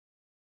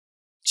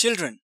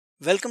Children,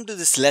 welcome to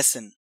this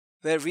lesson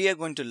where we are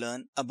going to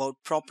learn about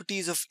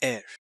properties of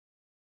air.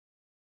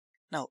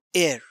 Now,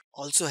 air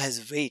also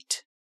has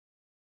weight.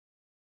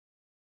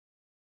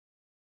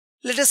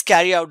 Let us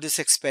carry out this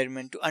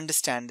experiment to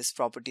understand this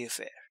property of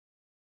air.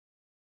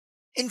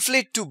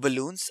 Inflate two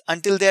balloons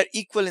until they are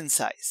equal in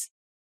size.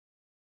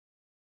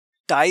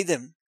 Tie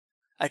them,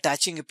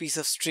 attaching a piece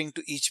of string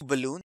to each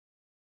balloon.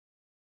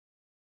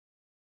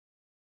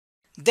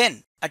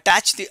 Then,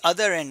 attach the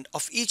other end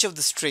of each of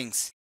the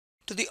strings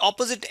to the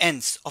opposite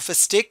ends of a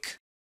stick.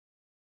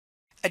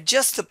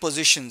 Adjust the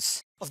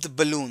positions of the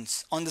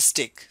balloons on the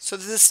stick so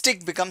that the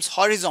stick becomes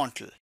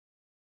horizontal.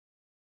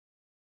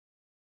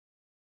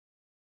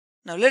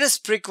 Now let us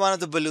prick one of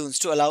the balloons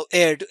to allow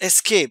air to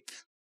escape.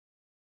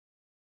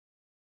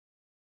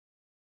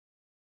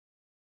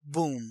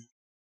 Boom!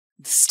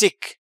 The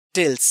stick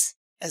tilts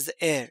as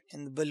the air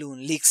in the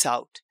balloon leaks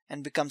out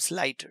and becomes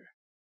lighter,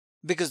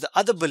 because the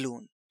other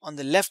balloon on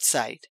the left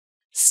side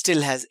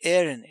still has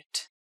air in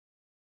it.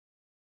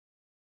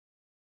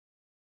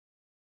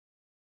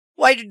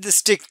 Why did the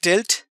stick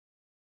tilt?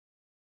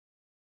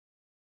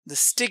 The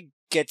stick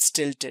gets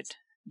tilted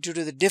due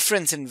to the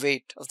difference in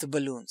weight of the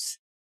balloons.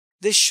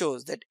 This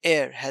shows that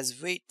air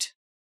has weight.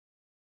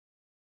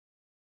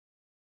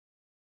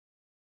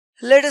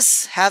 Let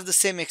us have the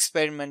same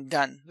experiment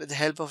done with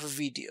the help of a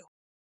video.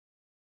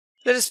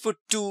 Let us put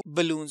two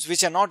balloons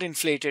which are not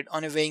inflated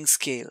on a weighing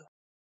scale.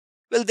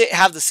 Well, they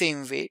have the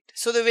same weight,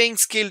 so the weighing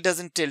scale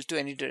doesn't tilt to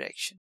any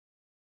direction.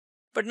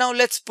 But now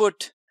let's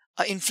put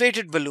an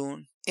inflated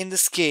balloon in the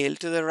scale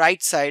to the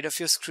right side of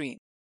your screen.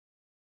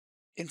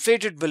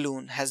 Inflated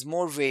balloon has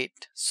more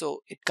weight,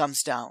 so it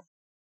comes down.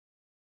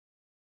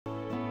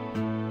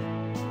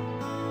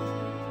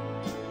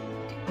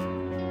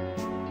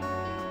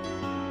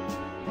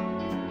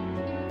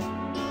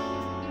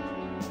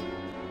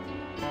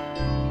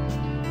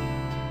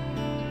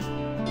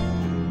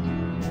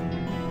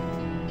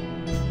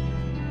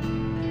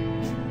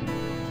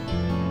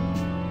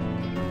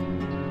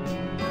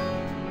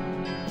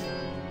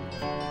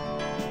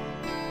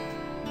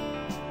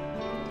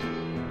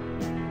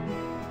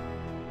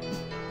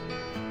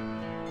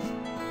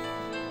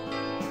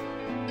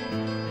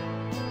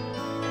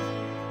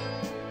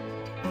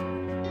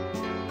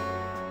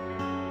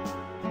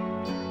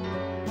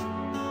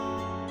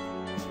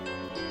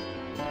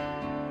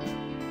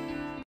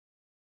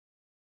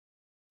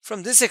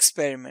 From this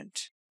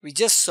experiment, we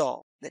just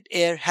saw that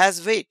air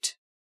has weight.